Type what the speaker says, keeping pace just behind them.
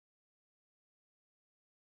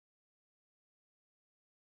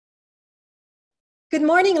Good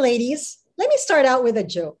morning, ladies. Let me start out with a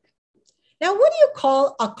joke. Now, what do you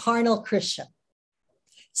call a carnal Christian?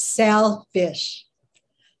 Selfish.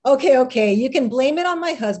 Okay, you can blame it on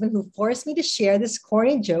my husband who forced me to share this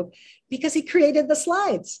corny joke because he created the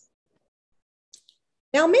slides.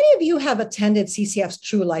 Now, many of you have attended CCF's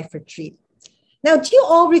True Life Retreat. Now, do you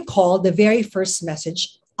all recall the very first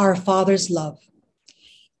message, Our Father's Love?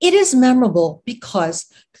 It is memorable because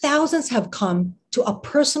thousands have come to a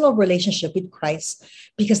personal relationship with Christ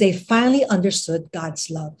because they finally understood God's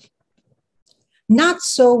love. Not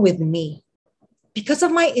so with me. Because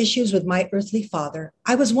of my issues with my earthly father,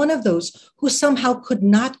 I was one of those who somehow could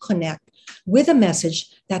not connect with a message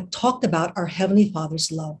that talked about our Heavenly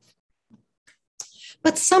Father's love.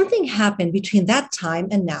 But something happened between that time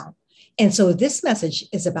and now, and so this message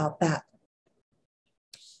is about that.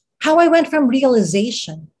 How I went from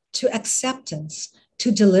realization to acceptance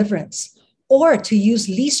to deliverance, or to use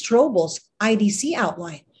Lee Strobel's IDC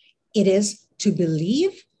outline, it is to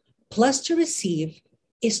believe plus to receive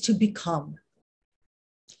is to become.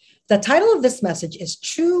 The title of this message is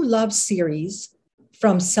True Love Series,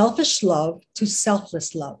 From Selfish Love to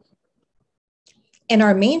Selfless Love. And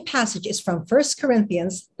our main passage is from 1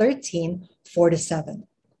 Corinthians 13, 4-7.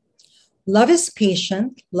 Love is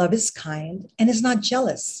patient, love is kind, and is not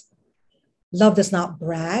jealous. Love does not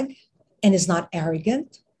brag and is not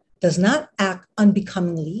arrogant, does not act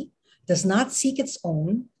unbecomingly, does not seek its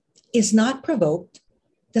own, is not provoked,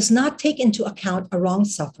 does not take into account a wrong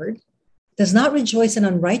suffered, does not rejoice in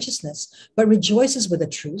unrighteousness, but rejoices with the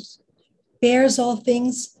truth, bears all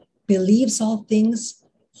things, believes all things,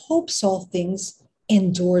 hopes all things,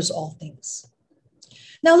 endures all things.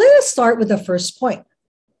 Now let us start with the first point,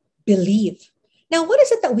 believe. Now what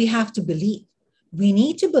is it that we have to believe? We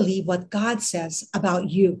need to believe what God says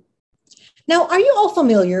about you. Now, are you all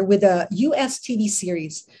familiar with a US TV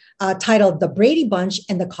series titled The Brady Bunch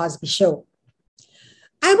and The Cosby Show?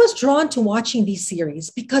 I was drawn to watching these series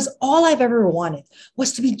because all I've ever wanted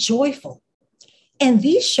was to be joyful. And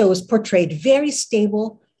these shows portrayed very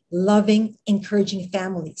stable, loving, encouraging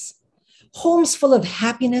families, homes full of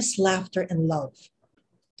happiness, laughter, and love.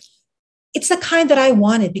 It's the kind that I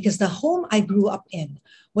wanted because the home I grew up in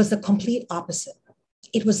was the complete opposite.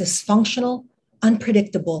 It was dysfunctional,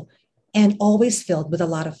 unpredictable, and always filled with a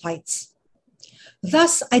lot of fights.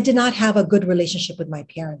 Thus, I did not have a good relationship with my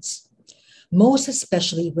parents, most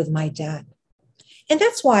especially with my dad. And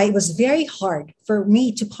that's why it was very hard for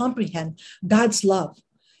me to comprehend God's love,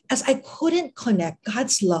 as I couldn't connect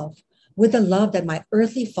God's love with the love that my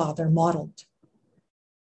earthly father modeled.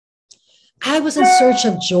 I was in search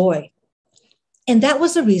of joy, and that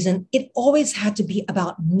was the reason it always had to be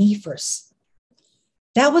about me first.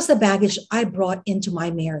 That was the baggage I brought into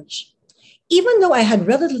my marriage. Even though I had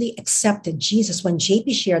relatively accepted Jesus when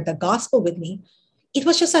JP shared the gospel with me, it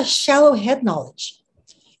was just a shallow head knowledge.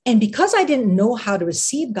 And because I didn't know how to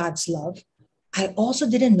receive God's love, I also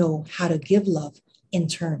didn't know how to give love in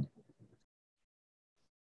turn.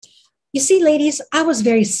 You see, ladies, I was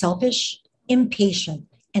very selfish, impatient,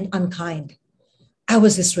 and unkind. I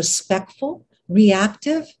was disrespectful,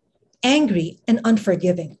 reactive, angry, and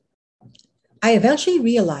unforgiving. I eventually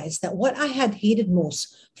realized that what I had hated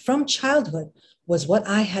most from childhood was what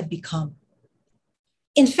I had become.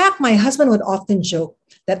 In fact, my husband would often joke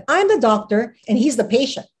that I'm the doctor and he's the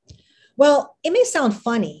patient. Well, it may sound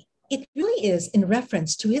funny. It really is in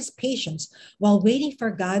reference to his patience while waiting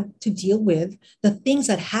for God to deal with the things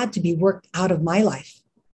that had to be worked out of my life.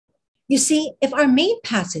 You see, if our main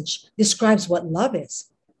passage describes what love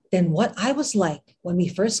is, then what I was like when we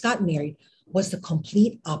first got married was the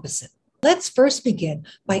complete opposite. Let's first begin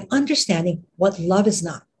by understanding what love is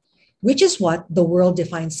not, which is what the world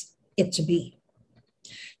defines it to be.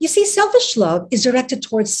 You see, selfish love is directed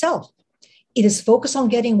towards self. It is focused on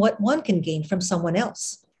getting what one can gain from someone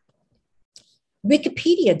else.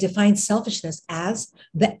 Wikipedia defines selfishness as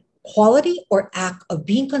the quality or act of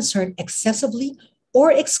being concerned excessively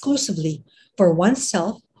or exclusively for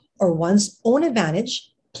oneself or one's own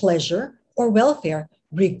advantage, pleasure, or welfare,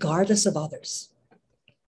 regardless of others.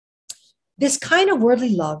 This kind of worldly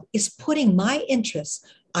love is putting my interests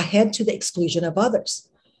ahead to the exclusion of others.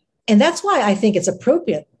 And that's why I think it's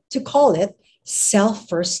appropriate to call it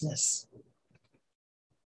self-firstness.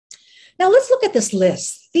 Now let's look at this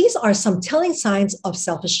list. These are some telling signs of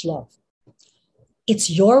selfish love. It's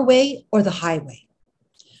your way or the highway.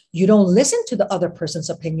 You don't listen to the other person's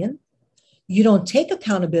opinion. You don't take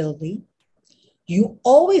accountability. You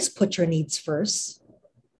always put your needs first.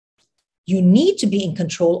 You need to be in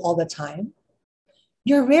control all the time.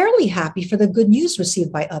 You're rarely happy for the good news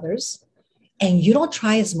received by others, and you don't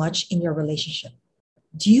try as much in your relationship.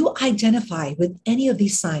 Do you identify with any of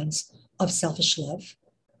these signs of selfish love?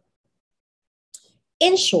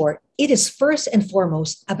 In short, it is first and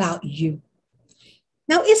foremost about you.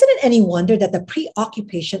 Now, isn't it any wonder that the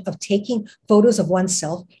preoccupation of taking photos of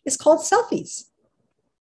oneself is called selfies?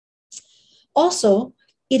 Also,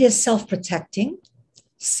 it is self-protecting,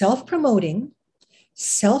 self-promoting,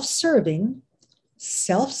 self-serving,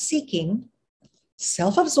 self-seeking,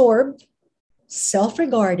 self-absorbed,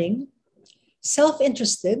 self-regarding,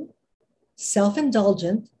 self-interested,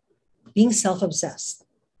 self-indulgent, being self-obsessed.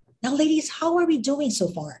 Now, ladies, how are we doing so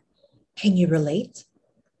far? Can you relate?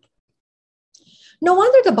 No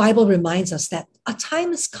wonder the Bible reminds us that a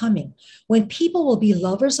time is coming when people will be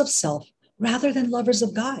lovers of self rather than lovers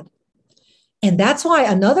of God. And that's why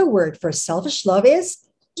another word for selfish love is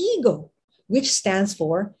ego, which stands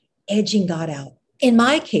for edging God out. In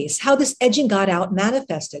my case, how this edging God out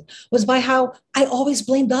manifested was by how I always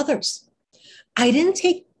blamed others. I didn't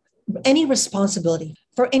take any responsibility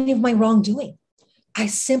for any of my wrongdoing. I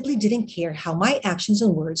simply didn't care how my actions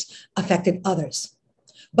and words affected others.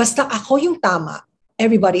 Basta ako yung tama,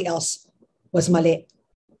 everybody else was mali.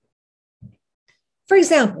 For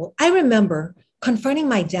example, I remember confronting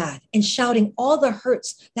my dad and shouting all the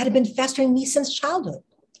hurts that had been festering me since childhood.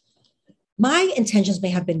 My intentions may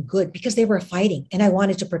have been good because they were fighting and I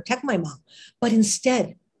wanted to protect my mom, but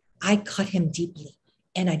instead, I cut him deeply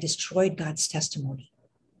and I destroyed God's testimony.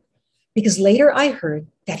 Because later I heard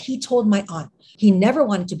that he told my aunt he never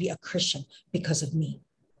wanted to be a Christian because of me.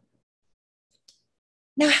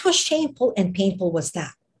 Now, how shameful and painful was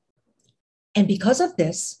that? And because of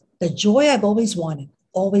this, the joy I've always wanted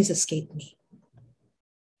always escaped me.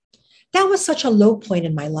 That was such a low point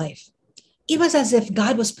in my life. It was as if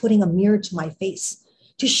God was putting a mirror to my face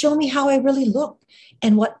to show me how I really looked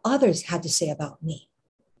and what others had to say about me.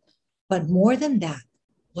 But more than that,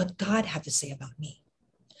 what God had to say about me.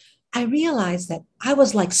 I realized that I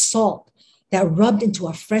was like salt that rubbed into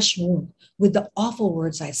a fresh wound with the awful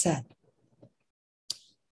words I said.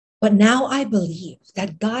 But now I believe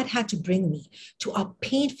that God had to bring me to a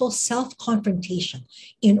painful self-confrontation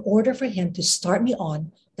in order for him to start me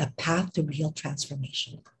on the path to real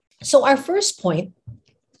transformation. So our first point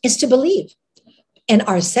is to believe. And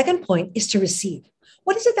our second point is to receive.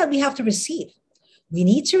 What is it that we have to receive? We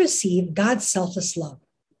need to receive God's selfless love.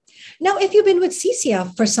 Now, if you've been with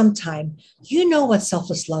CCF for some time, you know what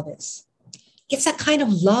selfless love is. It's a kind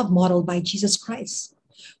of love modeled by Jesus Christ,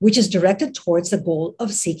 which is directed towards the goal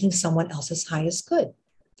of seeking someone else's highest good.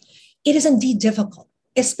 It is indeed difficult,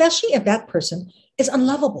 especially if that person is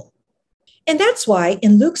unlovable. And that's why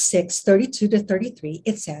in Luke 6:32-33,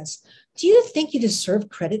 it says, "Do you think you deserve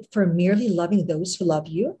credit for merely loving those who love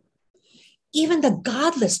you? Even the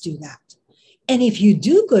godless do that. And if you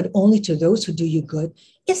do good only to those who do you good,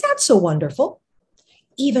 is that so wonderful?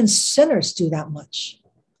 Even sinners do that much."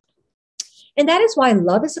 And that is why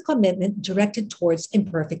love is a commitment directed towards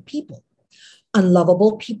imperfect people,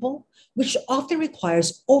 unlovable people, which often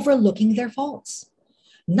requires overlooking their faults,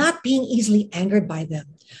 not being easily angered by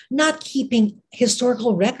them, not keeping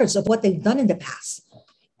historical records of what they've done in the past,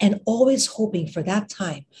 and always hoping for that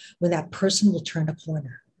time when that person will turn a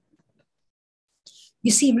corner.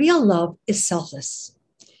 You see, real love is selfless.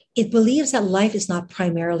 It believes that life is not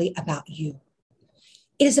primarily about you.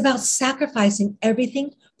 It is about sacrificing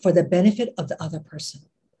everything for the benefit of the other person.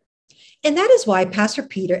 And that is why Pastor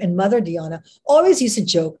Peter and Mother Diana always used to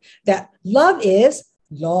joke that love is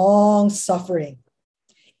long suffering.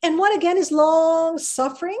 And what again is long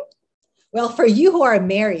suffering? Well, for you who are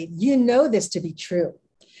married, you know this to be true.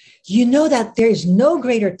 You know that there is no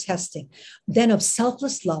greater testing than of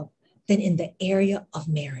selfless love than in the area of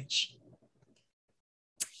marriage.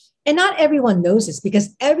 And not everyone knows this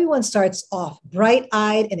because everyone starts off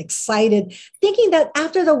bright-eyed and excited, thinking that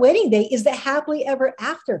after the wedding day is the happily ever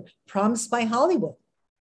after promised by Hollywood.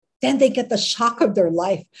 Then they get the shock of their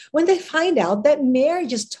life when they find out that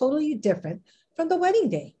marriage is totally different from the wedding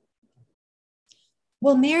day.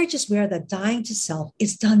 Well, marriage is where the dying to self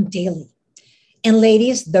is done daily. And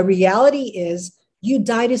ladies, the reality is you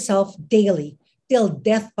die to self daily till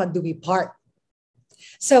death do we part.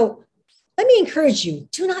 So let me encourage you,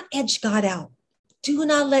 do not edge God out. Do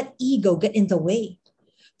not let ego get in the way.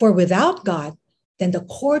 For without God, then the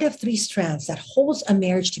cord of three strands that holds a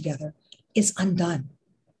marriage together is undone.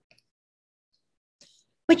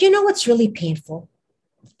 But you know what's really painful?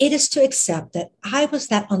 It is to accept that I was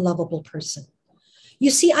that unlovable person. You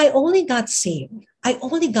see, I only got saved. I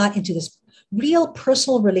only got into this real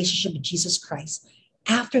personal relationship with Jesus Christ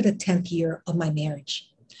after the 10th year of my marriage,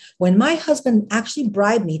 when my husband actually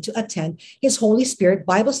bribed me to attend his Holy Spirit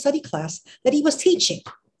Bible study class that he was teaching.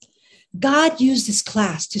 God used this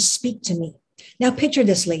class to speak to me. Now, picture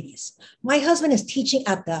this, ladies. My husband is teaching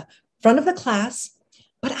at the front of the class,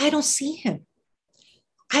 but I don't see him.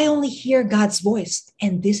 I only hear God's voice,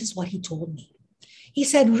 and this is what he told me. He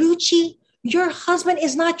said, Roochie, your husband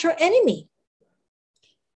is not your enemy.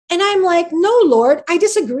 And I'm like, no, Lord, I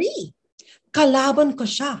disagree. Kalaban ko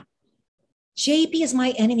siya. JP is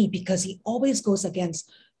my enemy because he always goes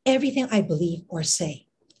against everything I believe or say.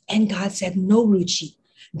 And God said, no, Roochie.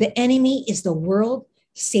 The enemy is the world,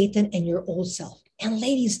 Satan, and your old self. And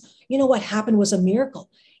ladies, you know what happened was a miracle.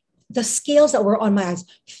 The scales that were on my eyes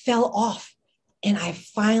fell off, and I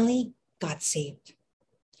finally got saved.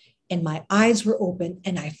 And my eyes were open,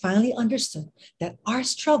 and I finally understood that our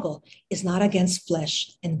struggle is not against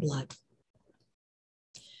flesh and blood.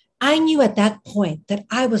 I knew at that point that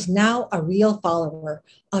I was now a real follower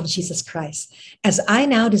of Jesus Christ, as I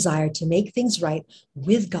now desired to make things right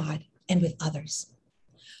with God and with others.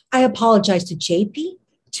 I apologized to JP,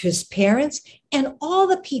 to his parents, and all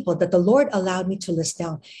the people that the Lord allowed me to list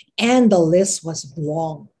down, and the list was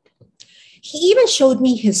long. He even showed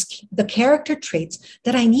me the character traits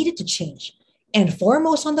that I needed to change, and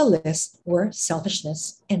foremost on the list were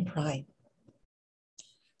selfishness and pride.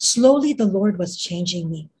 Slowly, the Lord was changing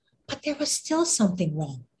me, but there was still something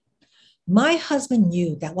wrong. My husband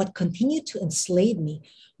knew that what continued to enslave me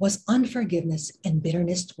was unforgiveness and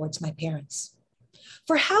bitterness towards my parents.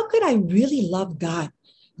 For how could I really love God,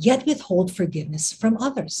 yet withhold forgiveness from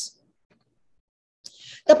others?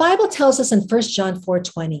 The Bible tells us in 1 John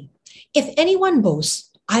 4:20, if anyone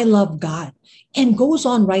boasts, I love God, and goes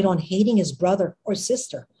on right on hating his brother or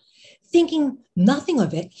sister, thinking nothing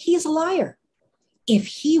of it, he is a liar. If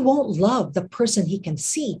he won't love the person he can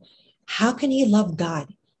see, how can he love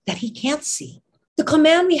God that he can't see? The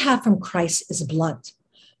command we have from Christ is blunt.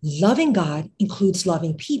 Loving God includes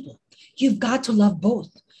loving people. You've got to love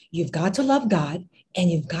both. You've got to love God,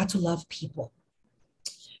 and you've got to love people.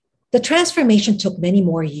 The transformation took many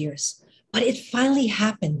more years, but it finally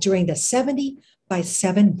happened during the 70 by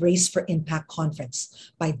 7 Brace for Impact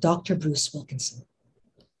conference by Dr. Bruce Wilkinson.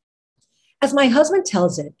 As my husband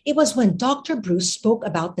tells it, it was when Dr. Bruce spoke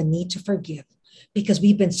about the need to forgive, because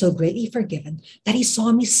we've been so greatly forgiven, that he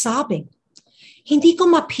saw me sobbing. Hindi ko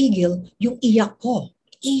mapigil yung iyak ko.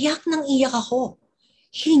 Iyak nang iyak ako.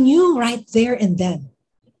 He knew right there and then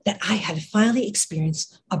that I had finally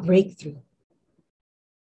experienced a breakthrough.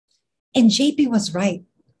 And JP was right.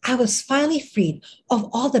 I was finally freed of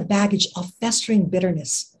all the baggage of festering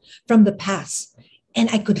bitterness from the past, and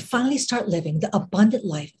I could finally start living the abundant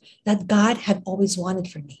life that God had always wanted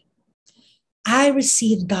for me. I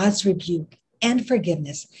received God's rebuke and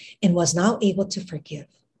forgiveness and was now able to forgive.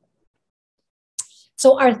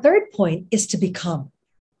 So our third point is to become.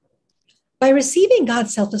 By receiving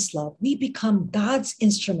God's selfless love, we become God's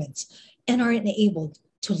instruments and are enabled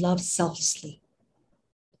to love selflessly.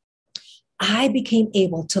 I became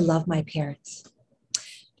able to love my parents.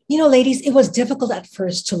 You know, ladies, it was difficult at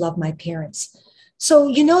first to love my parents. So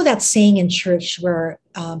you know that saying in church where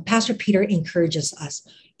Pastor Peter encourages us,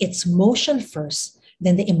 it's motion first,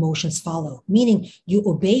 then the emotions follow, meaning you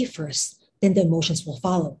obey first, then the emotions will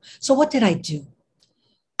follow. So what did I do?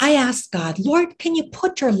 I asked God, Lord, can you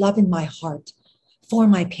put your love in my heart for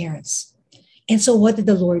my parents? And so what did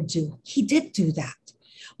the Lord do? He did do that.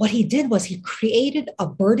 What he did was he created a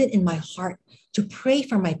burden in my heart to pray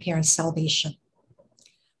for my parents' salvation.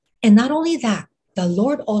 And not only that, the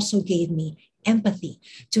Lord also gave me empathy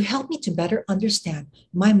to help me to better understand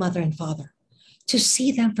my mother and father, to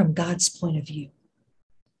see them from God's point of view.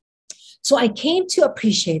 So I came to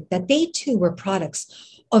appreciate that they too were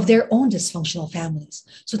products of their own dysfunctional families.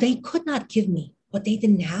 So they could not give me what they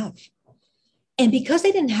didn't have. And because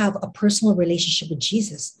they didn't have a personal relationship with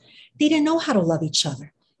Jesus, they didn't know how to love each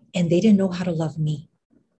other, and they didn't know how to love me.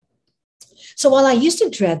 So while I used to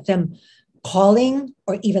dread them calling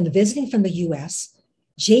or even visiting from the US,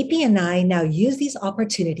 JP and I now use these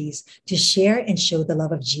opportunities to share and show the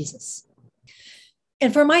love of Jesus.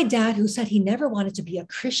 And for my dad, who said he never wanted to be a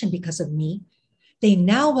Christian because of me, they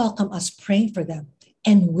now welcome us praying for them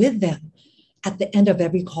and with them at the end of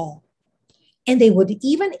every call. And they would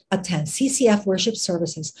even attend CCF worship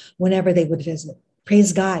services whenever they would visit.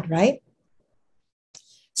 Praise God, right?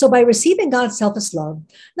 So by receiving God's selfless love,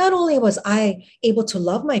 not only was I able to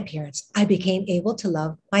love my parents, I became able to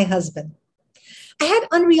love my husband. I had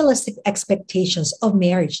unrealistic expectations of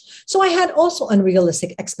marriage, so I had also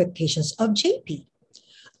unrealistic expectations of JP.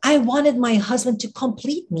 I wanted my husband to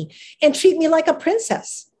complete me and treat me like a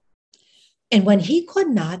princess. And when he could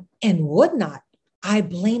not and would not, I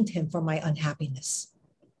blamed him for my unhappiness.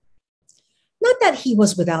 Not that he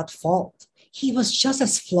was without fault. he was just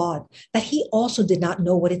as flawed, that he also did not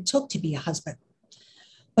know what it took to be a husband.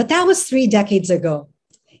 But that was 3 decades ago.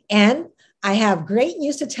 And I have great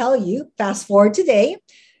news to tell you. Fast forward today.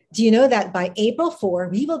 Do you know that by April 4,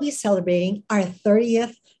 we will be celebrating our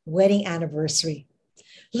 30th wedding anniversary?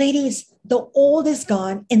 Ladies, the old is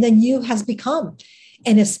gone and the new has become.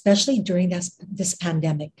 And especially during this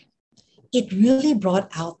pandemic, it really brought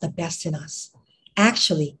out the best in us.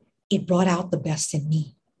 Actually, it brought out the best in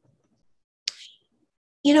me.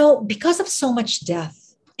 You know, because of so much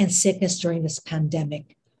death and sickness during this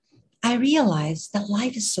pandemic, I realized that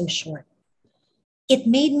life is so short. It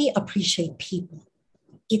made me appreciate people.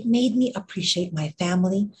 It made me appreciate my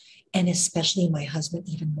family and especially my husband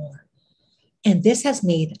even more. And this has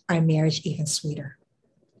made our marriage even sweeter.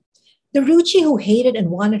 The Roochie who hated and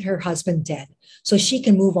wanted her husband dead so she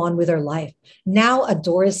can move on with her life now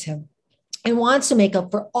adores him and wants to make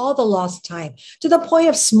up for all the lost time to the point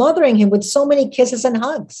of smothering him with so many kisses and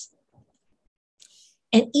hugs.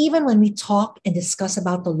 And even when we talk and discuss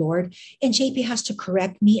about the Lord and JP has to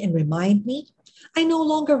correct me and remind me, I no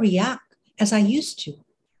longer react as I used to.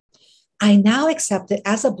 I now accept it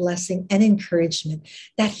as a blessing and encouragement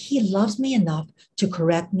that he loves me enough to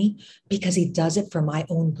correct me because he does it for my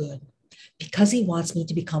own good, because he wants me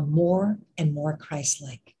to become more and more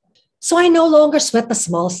Christ-like. So I no longer sweat the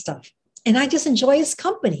small stuff, and I just enjoy his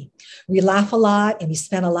company. We laugh a lot and we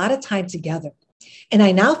spend a lot of time together. And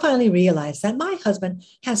I now finally realize that my husband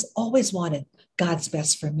has always wanted God's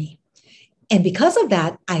best for me. And because of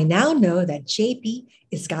that, I now know that JP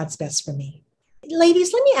is God's best for me.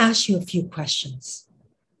 Ladies, let me ask you a few questions.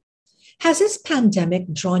 Has this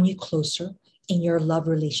pandemic drawn you closer in your love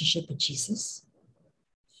relationship with Jesus?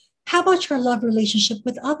 How about your love relationship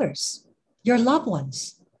with others, your loved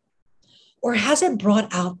ones? Or has it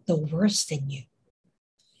brought out the worst in you?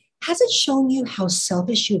 Has it shown you how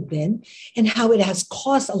selfish you've been and how it has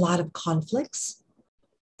caused a lot of conflicts?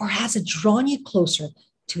 Or has it drawn you closer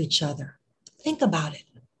to each other? Think about it.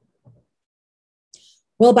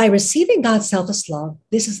 Well, by receiving God's selfless love,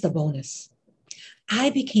 this is the bonus.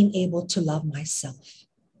 I became able to love myself.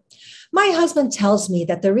 My husband tells me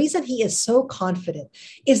that the reason he is so confident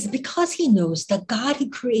is because he knows that God who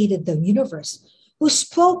created the universe, who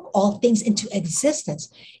spoke all things into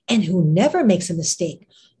existence, and who never makes a mistake,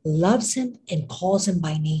 loves him and calls him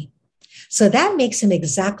by name. So that makes him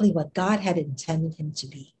exactly what God had intended him to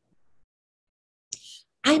be.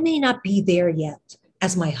 I may not be there yet,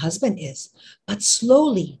 as my husband is, but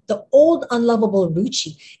slowly the old unlovable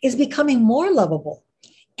Roochie is becoming more lovable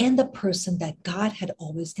and the person that God had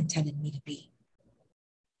always intended me to be.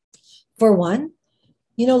 For one,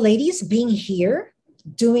 you know, ladies, being here,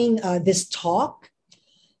 doing this talk,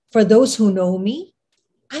 for those who know me,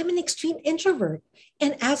 I'm an extreme introvert.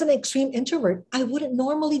 And as an extreme introvert, I wouldn't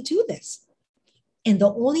normally do this. And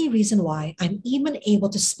the only reason why I'm even able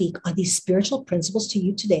to speak on these spiritual principles to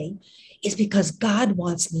you today is because God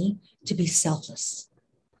wants me to be selfless.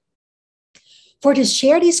 For to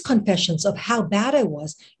share these confessions of how bad I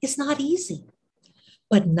was is not easy,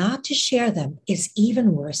 but not to share them is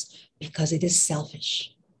even worse because it is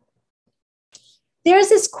selfish. There's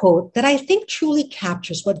this quote that I think truly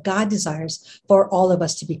captures what God desires for all of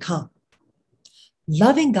us to become.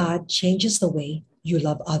 Loving God changes the way you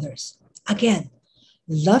love others. Again,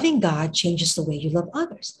 loving God changes the way you love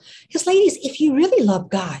others. Because ladies, if you really love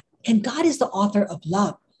God, and God is the author of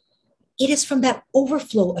love, it is from that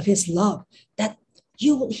overflow of his love that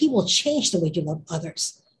he will change the way you love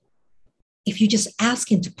others. If you just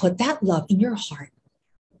ask him to put that love in your heart,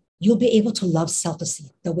 you'll be able to love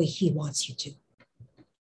selflessly the way he wants you to.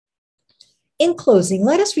 In closing,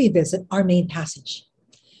 let us revisit our main passage.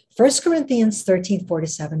 1 Corinthians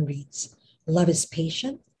 13:47 reads, "Love is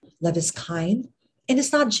patient, love is kind, and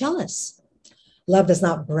is not jealous. Love does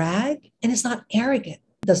not brag and is not arrogant,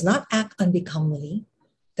 does not act unbecomingly,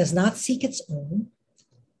 does not seek its own.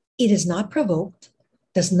 It is not provoked,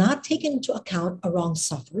 does not take into account a wrong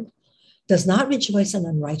suffered, does not rejoice in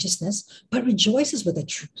unrighteousness, but rejoices with the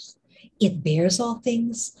truth. It bears all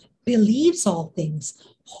things, believes all things,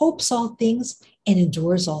 hopes all things, and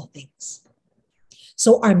endures all things."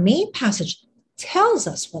 So our main passage tells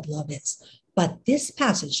us what love is, but this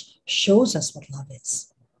passage shows us what love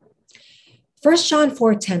is. 1 John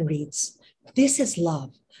 4:10 reads, "This is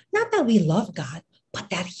love, not that we love God, but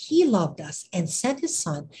that he loved us and sent his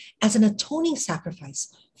son as an atoning sacrifice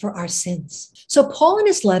for our sins." So Paul in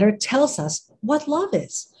his letter tells us what love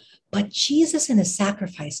is, but Jesus in his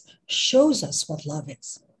sacrifice shows us what love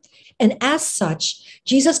is. And as such,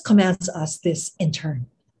 Jesus commands us this in turn.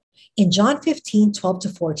 In John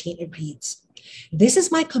 15:12-14, it reads, This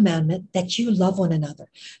is my commandment, that you love one another,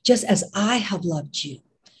 just as I have loved you.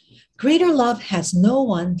 Greater love has no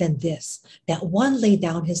one than this, that one lay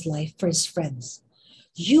down his life for his friends.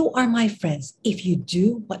 You are my friends if you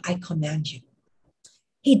do what I command you.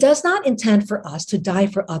 He does not intend for us to die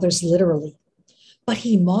for others literally, but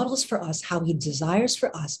he models for us how he desires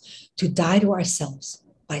for us to die to ourselves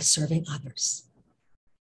by serving others.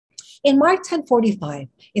 In Mark 10:45,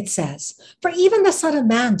 it says, "For even the Son of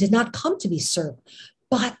Man did not come to be served,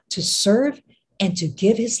 but to serve and to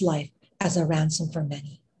give his life as a ransom for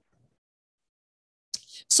many."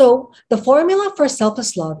 So the formula for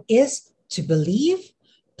selfless love is to believe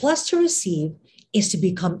plus to receive is to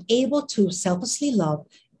become able to selflessly love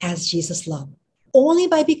as Jesus loved. Only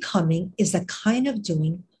by becoming is the kind of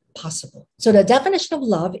doing possible. So the definition of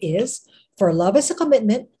love is, for love is a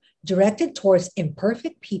commitment directed towards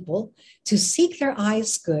imperfect people to seek their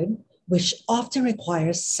highest good, which often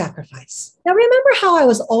requires sacrifice. Now, remember how I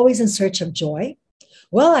was always in search of joy?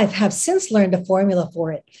 Well, I have since learned the formula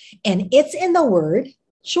for it, and it's in the word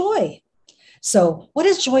joy. So what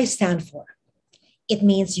does joy stand for? It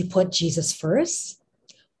means you put Jesus first,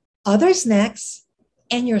 others next,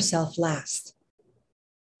 and yourself last.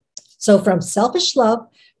 So from selfish love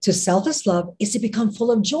to selfless love is to become full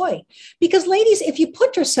of joy. Because ladies, if you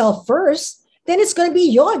put yourself first, then it's going to be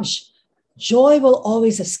yodge. Joy will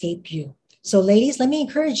always escape you. So ladies, let me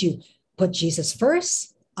encourage you, put Jesus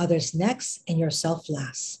first, others next, and yourself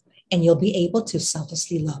last. And you'll be able to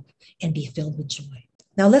selflessly love and be filled with joy.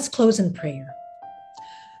 Now let's close in prayer.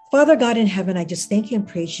 Father God in heaven, I just thank you and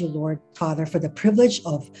praise you, Lord, Father, for the privilege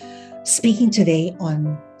of speaking today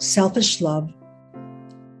on selfish love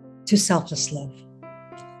to selfless love.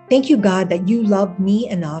 Thank you, God, that you love me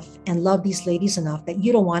enough and love these ladies enough that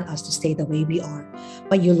you don't want us to stay the way we are,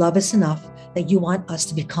 but you love us enough that you want us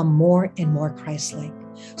to become more and more Christ-like.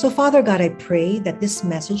 So, Father God, I pray that this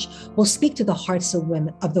message will speak to the hearts of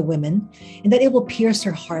the women, and that it will pierce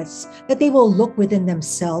their hearts, that they will look within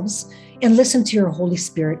themselves and listen to your Holy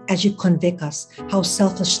Spirit as you convict us how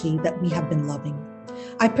selfishly that we have been loving.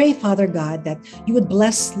 I pray, Father God, that you would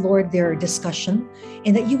bless, Lord, their discussion,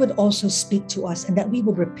 and that you would also speak to us, and that we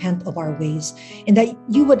would repent of our ways, and that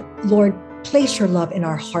you would, Lord, place your love in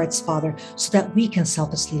our hearts, Father, so that we can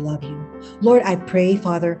selflessly love you. Lord, I pray,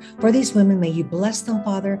 Father, for these women, may you bless them,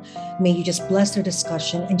 Father. May you just bless their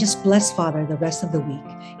discussion, and just bless, Father, the rest of the week.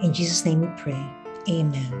 In Jesus' name we pray.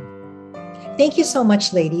 Amen. Thank you so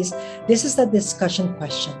much, ladies. This is the discussion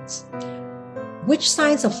questions. Which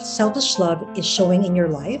signs of selfish love is showing in your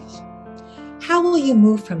life? How will you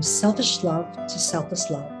move from selfish love to selfless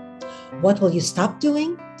love? What will you stop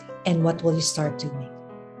doing? And what will you start doing?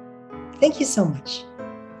 Thank you so much.